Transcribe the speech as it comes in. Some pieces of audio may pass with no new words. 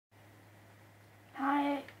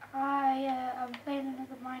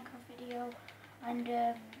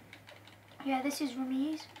Yeah, this is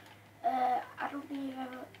Ramiz. I don't think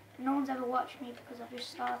no one's ever watched me because I've just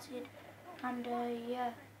started. And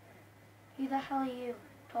yeah, who the hell are you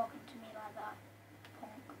talking to me like that,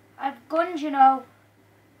 punk? I've guns, you know,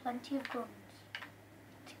 plenty of guns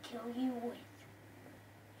to kill you with.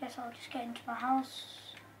 Yes, I'll just get into my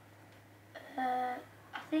house. I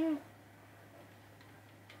think,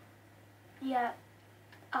 yeah,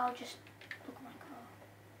 I'll just look at my car.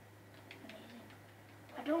 Amazing.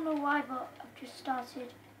 I don't know why, but I've just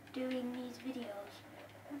started doing these videos.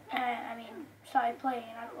 Started playing.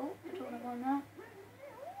 I don't want to go in there.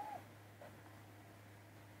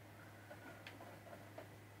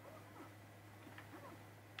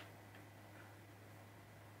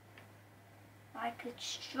 Like a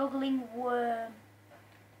struggling worm.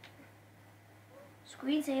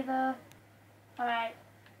 Screensaver. Alright.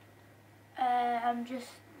 I'm just.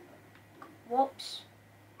 Whoops.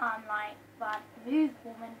 I'm like that. Move,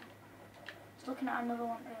 woman. I was looking at another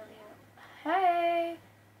one earlier. Hey!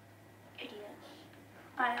 Idiots.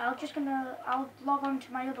 Alright, I'll log on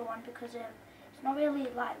to my other one because it's not really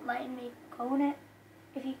like letting me go on it.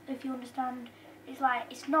 If you understand.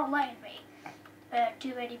 It's not letting me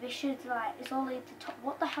do any missions. Like, it's only the top.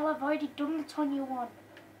 What the hell? I've already done the Tonya one.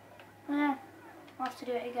 I'll have to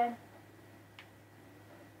do it again.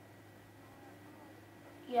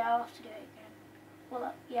 Yeah, I'll have to do it again.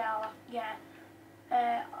 Well,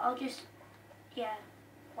 I'll just, yeah.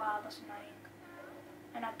 Wow, that's annoying.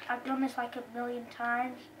 And I've done this like 1,000,000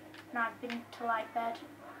 times, and I've been to like bed.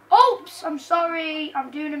 Oops! I'm sorry.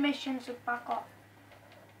 I'm doing a mission, so back off.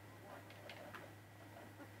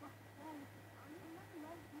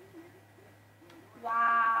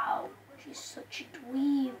 Wow, she's such a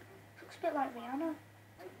dweeb. Looks a bit like Rihanna.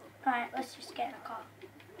 Right, let's just get in the car.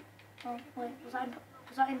 Oh wait, was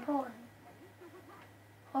that important?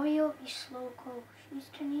 Hurry up, you slow coach. Who's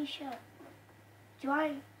Tanisha?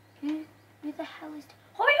 Who the hell is?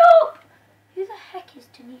 Hurry up! Who the heck is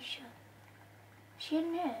Tanisha? Is she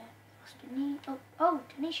in here? Oh,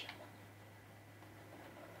 Tanisha.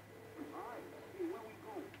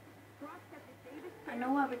 I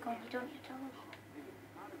know where we're going. You don't need to tell us.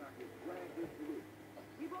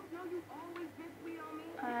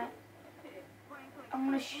 I'm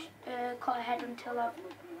gonna cut ahead until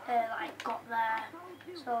I've got there.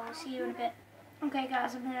 So I'll see you in a bit. Okay,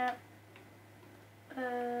 guys, I'm here.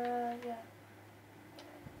 Yeah.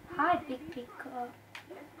 Hi, big car.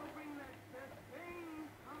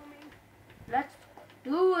 Let's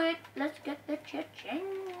do it. Let's get the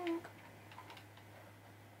cha-ching.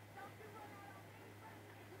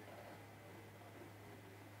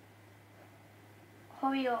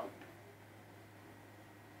 Hurry up.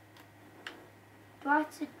 Do I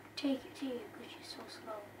have to take it to you because you're so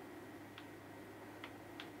slow?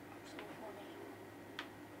 So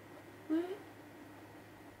funny.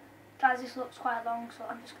 Guys, this looks quite long, so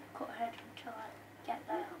I'm just going to cut ahead until I get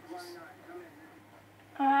there.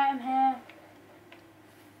 Alright, I'm here.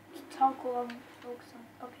 Toggle on, focus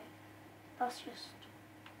on. Okay. That's just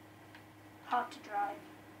hard to drive.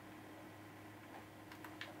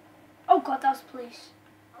 Oh god, that's police.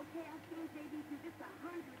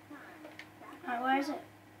 Alright, where is it?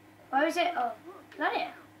 Where is it? Oh, is that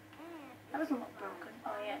it? That doesn't look broken.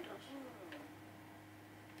 Oh yeah, it does.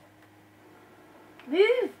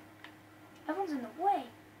 Move! Everyone's in the way.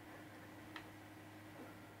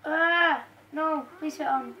 Ah! No, please fit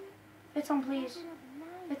on. Fit on, please.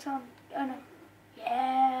 Fit on. Oh no.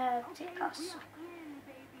 Yeah, take that.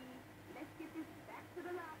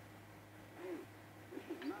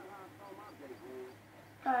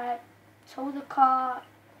 Alright, tow the car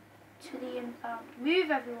to the impound.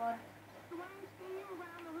 Move, everyone.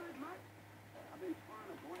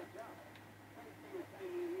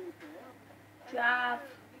 Drive.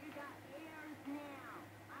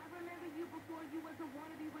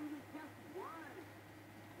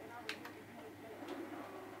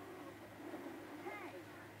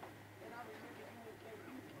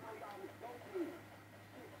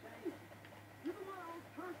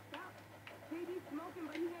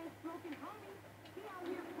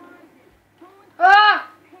 Ah!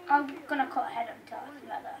 I'm gonna cut ahead until I can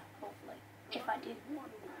get there, hopefully. If I do.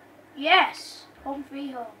 Yes! Home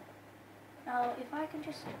free home. Now, if I can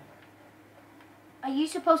just... Are you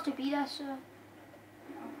supposed to be there, sir? No,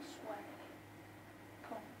 I swear.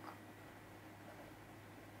 Punk.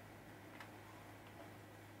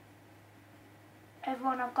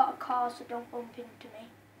 Everyone, I've got a car, so don't bump into me.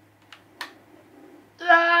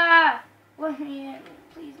 Ah! Let me in.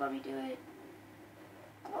 Please let me do it.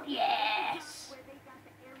 God, yes!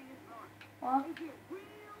 What?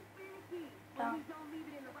 Down.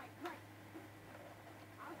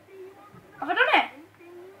 Have I done it?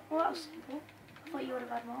 Well, that was simple. I thought you would have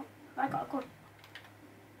had more. I got a good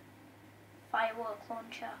firework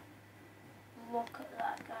launcher. Look at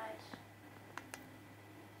that, guys.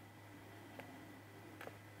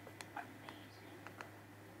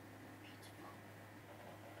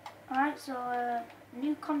 Alright, so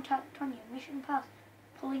new contact on you. Mission pass.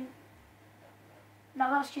 Pulling. Now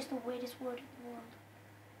that's just the weirdest word in the world.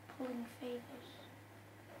 Pulling favours.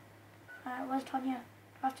 Alright, where's Tonya?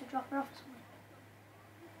 I have to drop her off or something.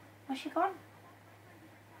 Where's she gone?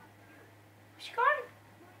 Where's she gone?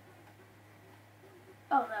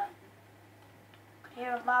 Oh, there. I can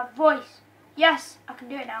hear a loud voice. Yes, I can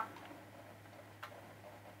do it now.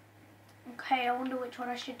 Okay, I wonder which one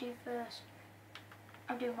I should do first.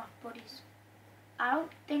 I'm doing my buddies. I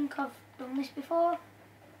don't think I've done this before.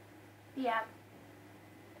 Yeah.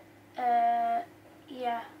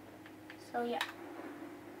 Yeah. So, yeah.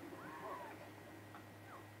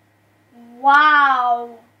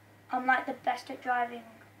 Wow! I'm like the best at driving.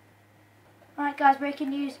 Alright guys, breaking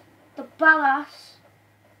news. The badass,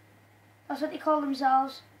 that's what they call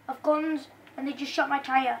themselves, have guns and they just shot my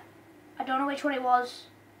tyre. I don't know which one it was.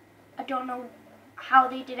 I don't know how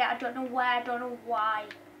they did it. I don't know where. I don't know why.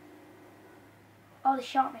 Oh, they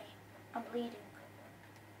shot me. I'm bleeding.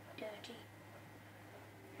 Dirty.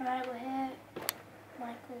 Alright, we're here.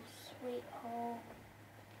 Michael's sweet home.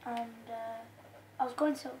 And I was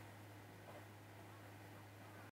going so